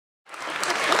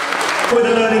with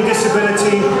a learning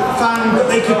disability found that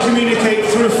they could communicate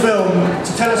through film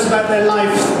to tell us about their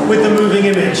life with the moving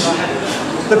image.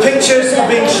 The pictures are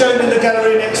being shown in the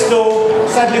gallery next door.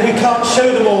 Sadly, we can't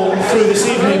show them all through this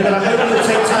evening, but I hope you'll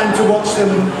take time to watch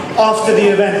them after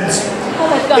the event.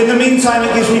 In the meantime,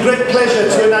 it gives me great pleasure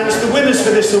to announce the winners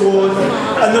for this award,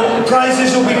 and the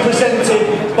prizes will be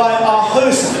presented by our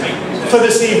host for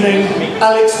this evening,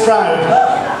 Alex Proud.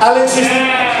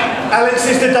 Alex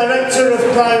is the director of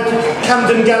Proud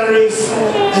Camden Galleries,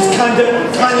 has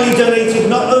kindly donated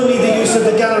not only the use of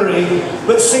the gallery,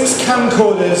 but 6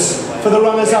 camcorders for the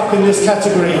runners-up in this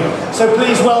category. So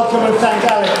please welcome and thank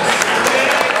Alex.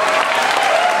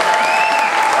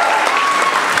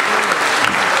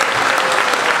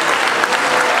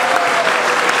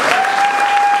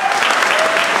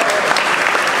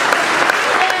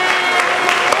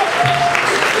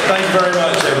 Thank you very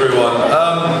much, everyone.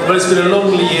 Well, it's been a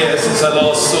long year since I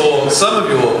last saw some of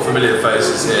your familiar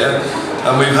faces here,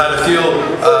 and we've had a few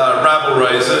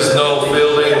rabble-raisers, Noel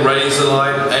Fielding,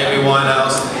 Razorlight, Amy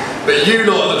Winehouse, but you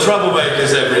lot are the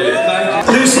troublemakers every year. Thank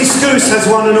you. Lucy Skuce has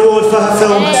won an award for her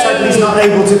film, but sadly is not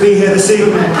able to be here this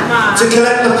evening. To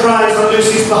collect the prize on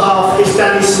Lucy's behalf is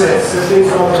Danny Smith, so please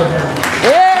welcome him.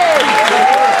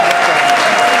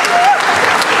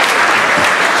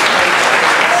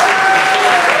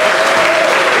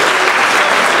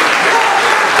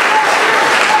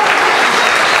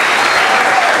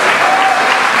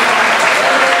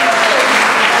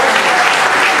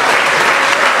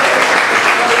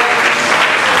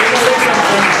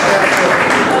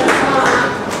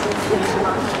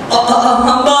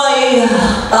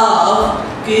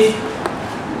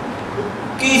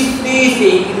 Skuce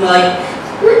music, my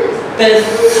best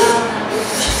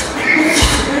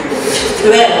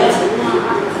friend.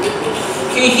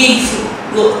 Skuce's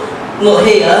not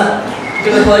here. I'm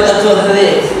going to find out what her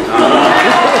is.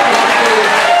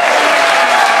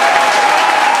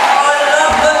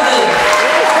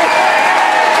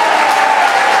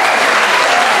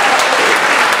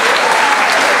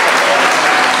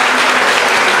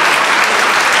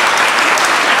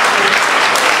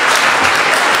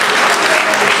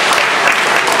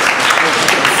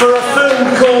 For a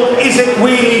film called Is It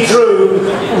Wheelie Drew,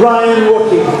 Ryan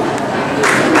Wookie.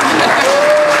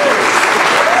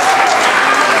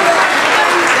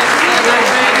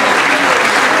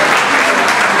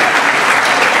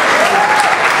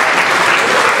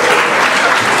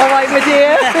 All right, my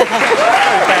dear.